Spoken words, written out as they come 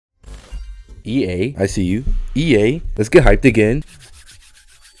EA, I see you. EA, let's get hyped again.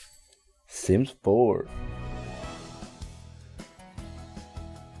 Sims 4.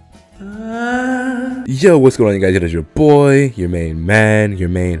 Yo, what's going on, you guys? It is your boy, your main man, your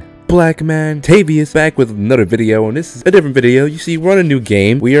main black man, Tavius, back with another video, and this is a different video. You see, we're on a new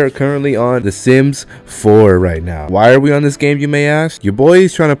game. We are currently on The Sims 4 right now. Why are we on this game, you may ask? Your boy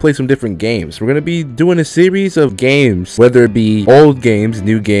is trying to play some different games. We're going to be doing a series of games, whether it be old games,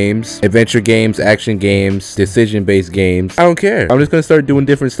 new games, adventure games, action games, decision-based games. I don't care. I'm just going to start doing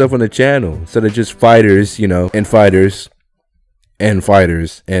different stuff on the channel instead of just fighters, you know, and fighters, and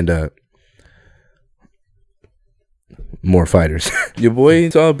more fighters. Your boy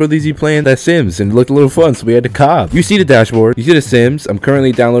saw Brother playing that Sims and it looked a little fun, so we had to cop. You see the dashboard, you see the Sims. I'm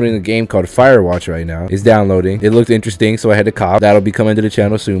currently downloading a game called Firewatch right now. It's downloading. It looked interesting, so I had to cop. That'll be coming to the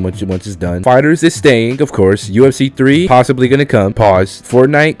channel soon once it's done. Fighters is staying, of course. UFC 3 possibly gonna come. Pause.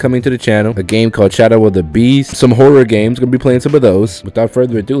 Fortnite coming to the channel. A game called Shadow of the Beast. Some horror games. Gonna be playing some of those. Without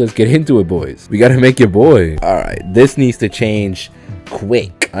further ado, let's get into it, boys. We gotta make your boy. Alright, this needs to change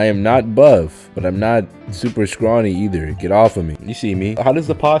quick. I am not buff, but I'm not super scrawny either. Get off of me. You see me. How does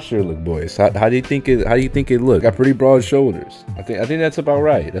the posture look, boys? How do you think it look? Got pretty broad shoulders. I think that's about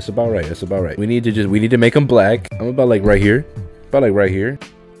right. That's about right. We need to make them black. I'm about like right here.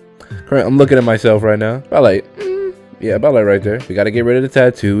 I'm looking at myself right now. About like yeah, about like right there. We gotta get rid of the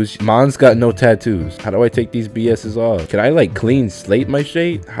tattoos. Mon's got no tattoos. How do I take these BS's off? Can I like clean slate my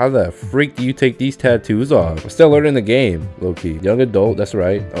shade? How the freak do you take these tattoos off? I'm still learning the game, low-key. Young adult, that's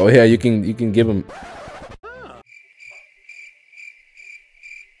right. Oh yeah, you can give them.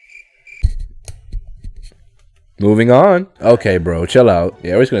 Moving on. Okay, bro, chill out.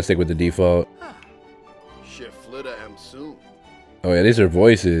 Yeah, we're just gonna stick with the default. Oh yeah, these are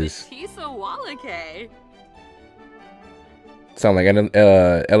voices. Sound like Ellen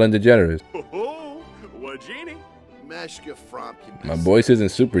DeGeneres. My voice isn't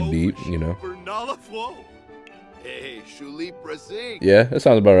super deep, you know. Yeah, that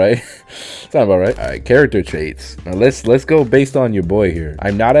sounds about right. Alright, character traits. Now let's go based on your boy here.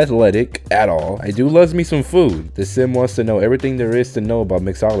 I'm not athletic at all. I do love me some food. The Sim wants to know everything there is to know about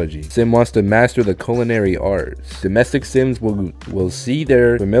mixology. Sim wants to master the culinary arts. Domestic Sims will see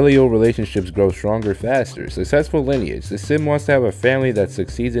their familial relationships grow stronger faster. Successful lineage. The Sim wants to have a family that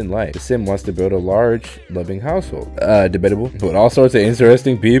succeeds in life. The Sim wants to build a large, loving household. Debatable, but all sorts of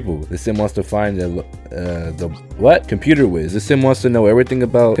interesting people. The Sim wants to find the what? Computer whiz. The Sim wants to know everything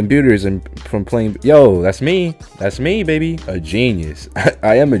about computers and from playing. Yo, that's me, baby. A genius.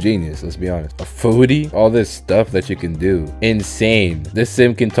 I am a genius, let's be honest. A foodie. All this stuff that you can do. Insane. This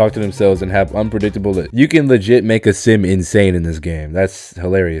Sim can talk to themselves and have unpredictable. You can legit make a Sim insane in this game. That's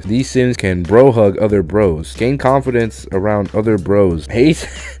hilarious. These Sims can bro hug other bros. Gain confidence around other bros.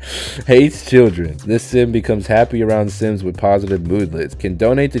 Hates children. This Sim becomes happy around Sims with positive moodlets. Can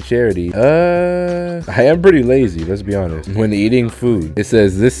donate to charity. I am pretty lazy, let's be honest. When eating food, it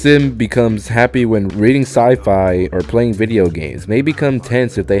says this Sim becomes happy when reading sci-fi or playing video games. May become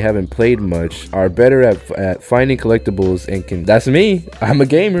tense if they haven't played much. Are better at finding collectibles and can. That's me. I'm a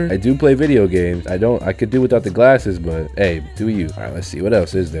gamer. I do play video games. I could do without the glasses, but hey, do you? All right, let's see what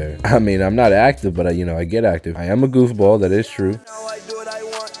else is there. I mean, I'm not active, but I get active. I am a goofball. That is true. Now I do what I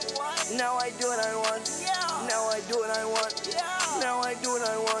want. Now I do what I want. Now I do what I want. Now I do what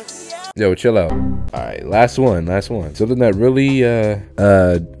I want. Yo, chill out. Alright, last one. Something that really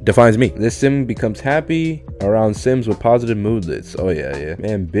defines me. This Sim becomes happy around Sims with positive moodlets. Oh yeah.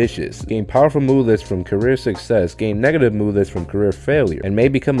 Ambitious. Gain powerful moodlets from career success. Gain negative moodlets from career failure. And may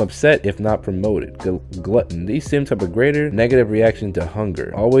become upset if not promoted. Glutton. These Sims have a greater negative reaction to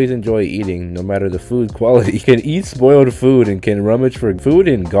hunger. Always enjoy eating, no matter the food quality. Can eat spoiled food and can rummage for food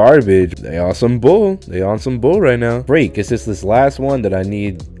and garbage. They on some bull right now. Break. It's just this last one that I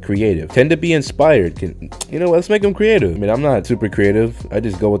need. Creative. Tend to be inspired. You know what? Let's make them creative. I mean, I'm not super creative. I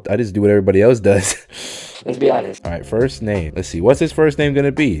just do what everybody else does. Let's be honest. All right, first name. Let's see. What's his first name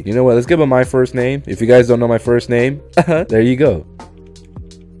gonna be? You know what? Let's give him my first name. If you guys don't know my first name, there you go.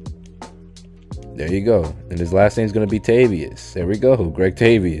 There you go. And his last name's gonna be Tavius. There we go. Greg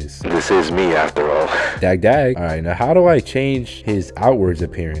Tavius. This is me after all. Dag. All right, now how do I change his outwards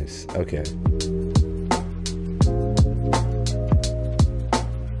appearance? Okay.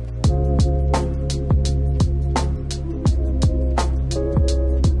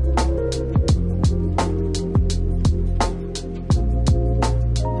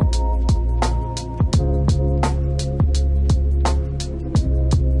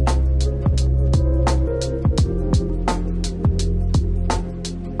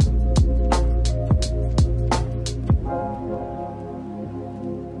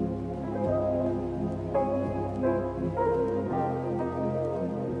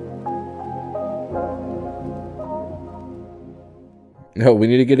 No, we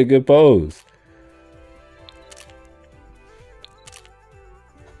need to get a good pose.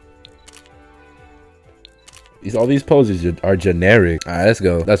 All these poses are generic. All right, let's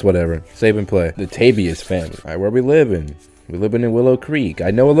go. That's whatever. Save and play. The Tavius family. All right, where we living? We're living in Willow Creek.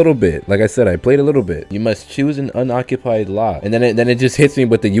 I know a little bit. Like I said, I played a little bit. You must choose an unoccupied lot. And then it just hits me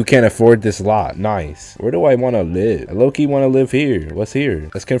with the you can't afford this lot. Nice. Where do I want to live? I low-key want to live here. What's here?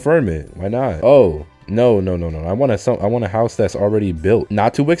 Let's confirm it. Why not? Oh. No. I want a house that's already built.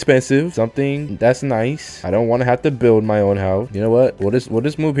 Not too expensive. Something that's nice. I don't want to have to build my own house. You know what? We'll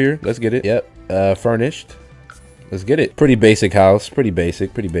just move here. Let's get it. Yep. Furnished. Let's get it. Pretty basic house. Pretty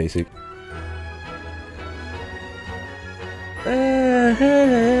basic. Pretty basic.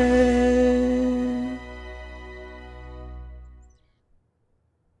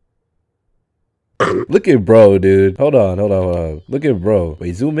 Look at bro, dude. Hold on. Look at bro.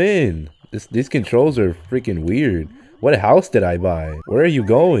 Wait, zoom in. These controls are freaking weird. What house did I buy? Where are you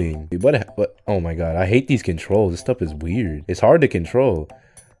going? What? Oh my god, I hate these controls. This stuff is weird. It's hard to control.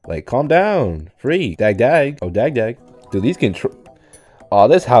 Like, calm down. Free. Dag. Oh, dag. Dude, these control. Oh,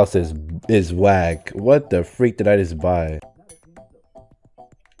 this house is whack. What the freak did I just buy?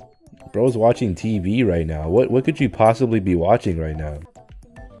 Bro's watching TV right now. What could you possibly be watching right now?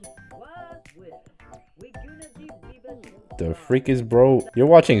 The freak is bro? You're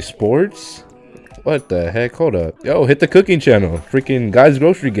watching sports? What the heck? Hold up. Yo, hit the cooking channel. Freaking Guys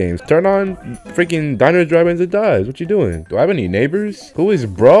Grocery Games. Turn on freaking Diners, Drive-Ins, and Dives. What you doing? Do I have any neighbors? Who is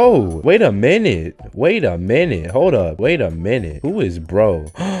bro? Wait a minute. Hold up. Wait a minute. Who is bro?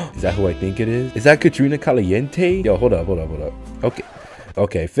 Is that who I think it is? Is that Katrina Caliente? Yo, hold up.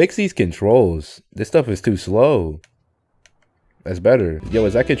 Okay, fix these controls. This stuff is too slow. That's better. Yo,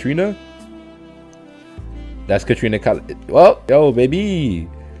 is that Katrina? That's Katrina Well, yo, baby.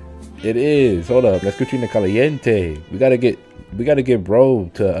 It is. Hold up. That's Katrina Caliente. We gotta get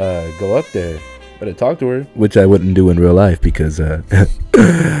bro to go up there. Better talk to her. Which I wouldn't do in real life because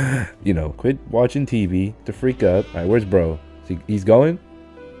you know, quit watching TV to freak up. Alright, where's bro? He's going?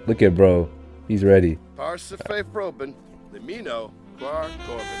 Look at bro. He's ready.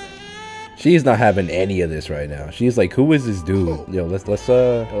 She's not having any of this right now. She's like, who is this dude? Yo, let's wet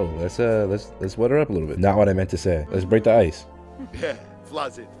her up a little bit. Not what I meant to say. Let's break the ice. Yeah,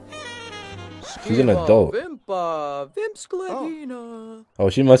 flaws it. She's an adult. Oh,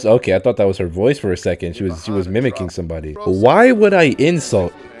 she must. Okay, I thought that was her voice for a second. She was mimicking somebody. Why would I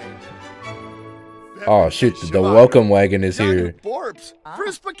insult? Oh shoot! The welcome wagon is here.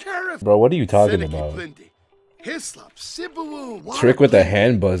 Bro, what are you talking about? Trick with a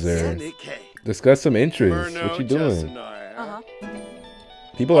hand buzzer. Discuss some interests. What you doing?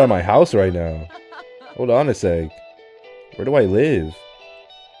 People are at my house right now. Hold on a sec. Where do I live?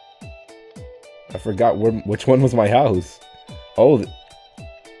 I forgot which one was my house. Oh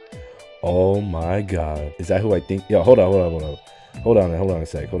my god. Is that who I think? Yo, hold on a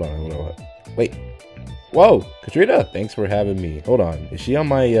sec. Hold on. Wait. Whoa, Katrina. Thanks for having me. Hold on. Is she on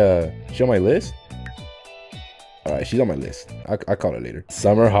my list? Alright, she's on my list. I'll call her later.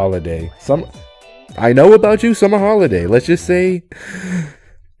 Summer holiday. I know about you, summer holiday. Let's just say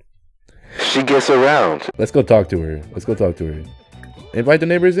she gets around. Let's go talk to her. Invite the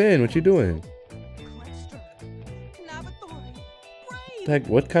neighbors in. What you doing? Heck,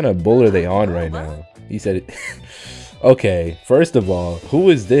 what kind of bull are they on right now? He said it. Okay, first of all, who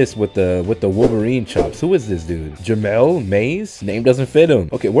is this with the Wolverine chops? Who is this dude? Jamel Maze? Name doesn't fit him.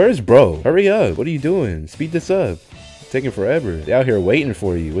 Okay, where's bro? Hurry up. What are you doing? Speed this up. It's taking forever. They out here waiting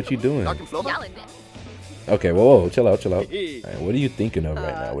for you. What you doing? Okay, whoa, chill out. Right, what are you thinking of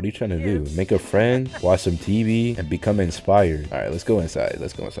right now? What are you trying to do? Make a friend, watch some TV, and become inspired. All right, let's go inside.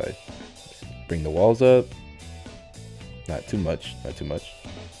 Bring the walls up. Not too much.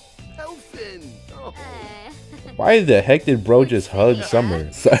 Why the heck did bro just hug Summer?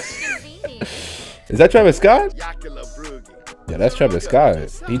 Is that Travis Scott? Yeah, that's Travis Scott.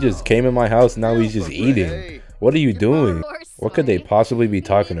 He just came in my house, now he's just eating. What are you doing? What could they possibly be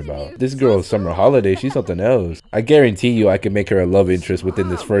talking about? This girl's summer holiday, she's something else. I guarantee you I can make her a love interest within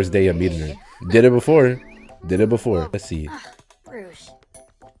this first day of meeting her. Did it before. Let's see.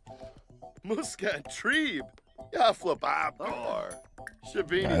 Let's get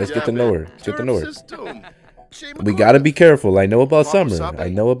to know her. We gotta be careful. I know about summer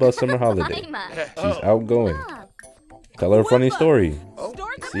holiday. She's outgoing. Tell her a funny story.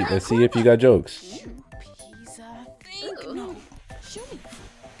 Let's see if you got jokes.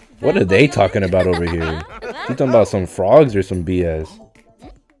 What are they talking about over here? She's talking about some frogs or some BS.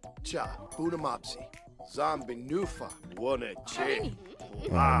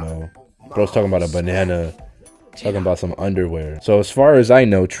 I don't know. Bro's talking about a banana. Talking about some underwear. So as far as I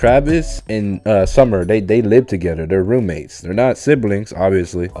know, Travis and Summer, they live together. They're roommates. They're not siblings,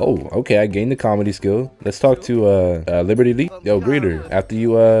 obviously. Oh, okay. I gained the comedy skill. Let's talk to Liberty Lee. Yo, greet her after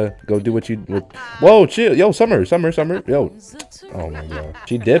you go do what you. Whoa, chill. Yo, Summer. Yo. Oh my god.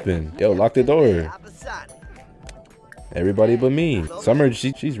 She dipping. Yo, lock the door. Everybody but me. Summer,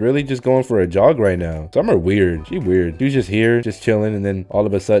 she's really just going for a jog right now. Summer weird. She weird. She was just here, just chilling, and then all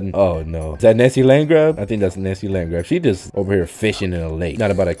of a sudden, oh no. Is that Nancy Landgrab? I think that's Nancy Landgrab. She just over here fishing in a lake.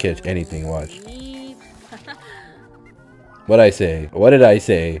 Not about to catch anything, watch. What'd I say? What did I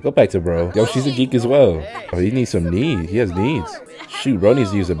say? Go back to bro. Yo, she's a geek as well. Oh, he needs some needs. He has needs. Shoot, bro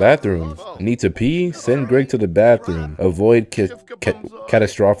needs to use the bathroom. Need to pee? Send Greg to the bathroom. Avoid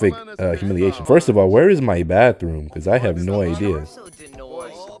catastrophic humiliation. First of all, where is my bathroom? Because I have no idea.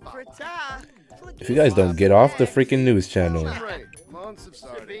 If you guys don't get off the freaking news channel.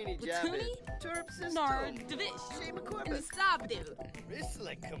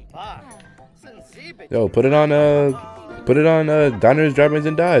 Yo, put it on Diners, Drive-Ins,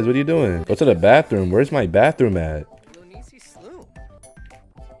 and Dives. What are you doing? Go to the bathroom. Where's my bathroom at?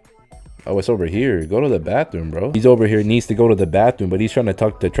 Oh, it's over here. Go to the bathroom, bro. He's over here, needs to go to the bathroom, but he's trying to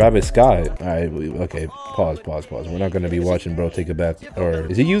talk to Travis Scott. All right, okay. Pause. We're not going to be watching bro take a bath. Or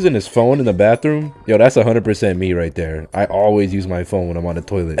is he using his phone in the bathroom? Yo, that's 100% me right there. I always use my phone when I'm on the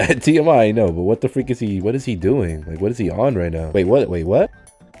toilet. TMI, I know, but what the freak is he? What is he doing? Like, what is he on right now? Wait, what? Wait, what?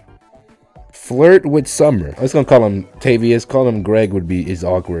 Flirt with Summer. I was gonna call him Tavius. Call him Greg is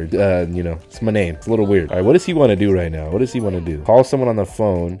awkward. You know, it's my name. It's a little weird. All right, what does he want to do right now? What does he want to do? Call someone on the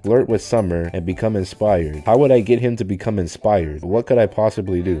phone, flirt with Summer, and become inspired. How would I get him to become inspired? What could I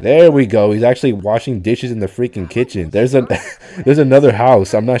possibly do? There we go. He's actually washing dishes in the freaking kitchen. There's another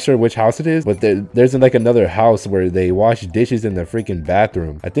house. I'm not sure which house it is, but there's like another house where they wash dishes in the freaking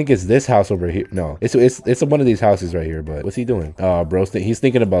bathroom. I think it's this house over here. No, it's one of these houses right here. But what's he doing? Oh, bro, he's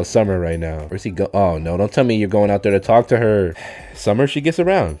thinking about Summer right now. Where's he go? Oh no, don't tell me you're going out there to talk to her. Summer, she gets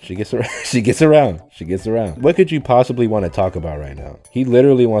around. She gets around. What could you possibly want to talk about right now? He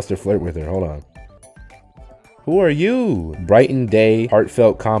literally wants to flirt with her. Hold on. Who are you? Brighten day,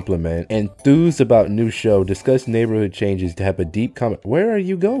 heartfelt compliment, enthused about new show, discuss neighborhood changes to have a deep comment. Where are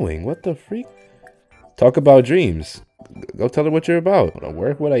you going? What the freak? Talk about dreams. Go tell her what you're about. Hold on,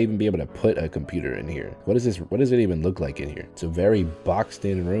 where would I even be able to put a computer in here? What is this? What does it even look like in here? It's a very boxed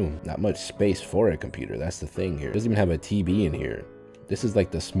in room. Not much space for a computer. That's the thing here. It doesn't even have a TV in here. This is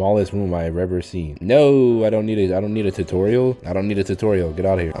like the smallest room I've ever seen. No, I don't need a tutorial. I don't need a tutorial. Get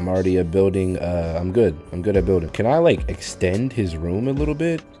out of here. I'm already at building. I'm good at building. Can I like extend his room a little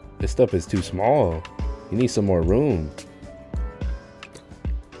bit? This stuff is too small. He needs some more room.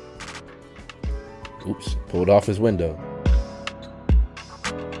 Oops, pulled off his window.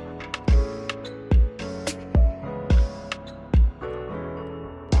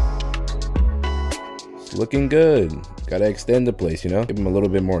 It's looking good. Gotta extend the place, you know? Give him a little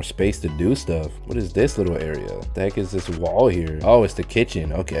bit more space to do stuff. What is this little area? What the heck is this wall here? Oh, it's the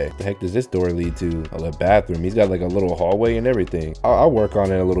kitchen. Okay. What the heck does this door lead to? Oh, the bathroom. He's got like a little hallway and everything. I'll work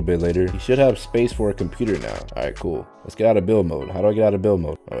on it a little bit later. He should have space for a computer now. All right, cool. Let's get out of build mode. How do I get out of build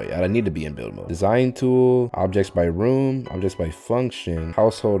mode? Oh, yeah, I need to be in build mode. Design tool, objects by room, objects by function,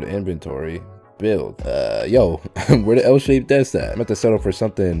 household inventory. Build. Yo, where the L-shaped desk at? I'm about to settle for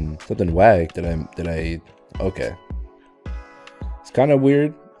something wag. Did I? Okay. It's kind of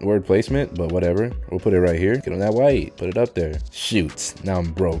weird word placement, but whatever. We'll put it right here. Get on that white. Put it up there. Shoot. Now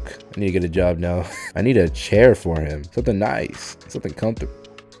I'm broke. I need to get a job now. I need a chair for him. Something nice. Something comfortable.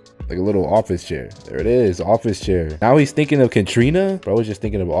 Like a little office chair. There it is. Office chair. Now he's thinking of Katrina. Bro is just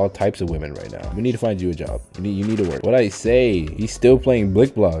thinking of all types of women right now. We need to find you a job. You need to work. What I say? He's still playing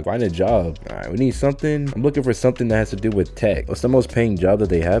Blick Block. Find a job. All right. We need something. I'm looking for something that has to do with tech. What's the most paying job that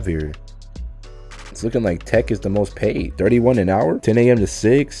they have here? It's looking like tech is the most paid. 31 an hour, 10 a.m. to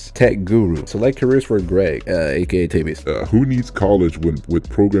 6. Tech guru. Select careers for Greg, aka Tavius. Who needs college with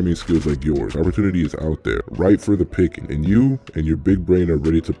programming skills like yours? Opportunity is out there, right for the picking, and you and your big brain are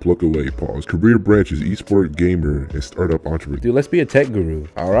ready to pluck away. Pause. Career branches: esport gamer and startup entrepreneur. Dude, let's be a tech guru.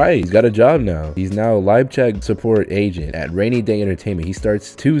 All right, he's got a job now. He's now live chat support agent at Rainy Day Entertainment. He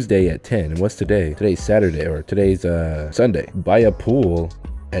starts Tuesday at 10. And what's today? Today's Saturday, or today's Sunday. Buy a pool.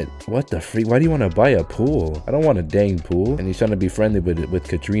 And what the freak? Why do you want to buy a pool? I don't want a dang pool. And he's trying to be friendly with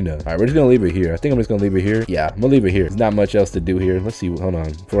Katrina. All right, we're just gonna leave it here. I think I'm just gonna leave it here. Yeah, I'm gonna leave it here. There's not much else to do here. Let's see. Hold on.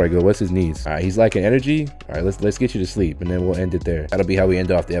 Before I go, what's his needs? All right, he's lacking energy. All right, let's get you to sleep, and then we'll end it there. That'll be how we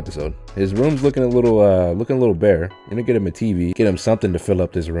end off the episode. His room's looking a little bare. I'm gonna get him a TV, get him something to fill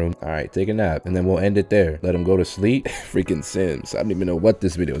up this room. All right, take a nap, and then we'll end it there. Let him go to sleep. Freaking Sims. I don't even know what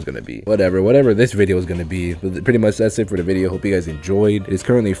this video is gonna be. Whatever this video is gonna be. But pretty much that's it for the video. Hope you guys enjoyed. It is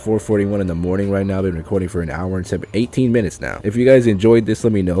currently 4:41 in the morning right now. I've been recording for an hour and 18 minutes now. If you guys enjoyed this,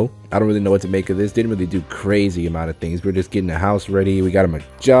 let me know. I don't really know what to make of this. Didn't really do crazy amount of things. We're just getting the house ready. We got him a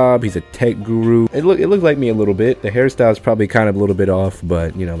job. He's a tech guru. It looked like me a little bit. The hairstyle's probably kind of a little bit off,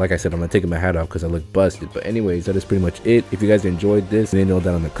 but you know, like I said, I'm gonna take my hat off because I look busted. But anyways, that is pretty much it. If you guys enjoyed this, let me know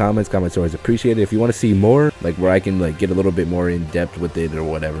down in the comments. Comments are always appreciated. If you want to see more, like where I can like get a little bit more in depth with it or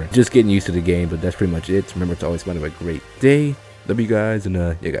whatever, just getting used to the game. But that's pretty much it. Remember to always have a great day. Love you guys, and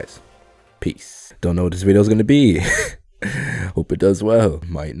yeah guys, peace. Don't know what this video is gonna be. Hope it does well.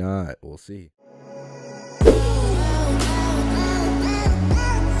 Might not. We'll see.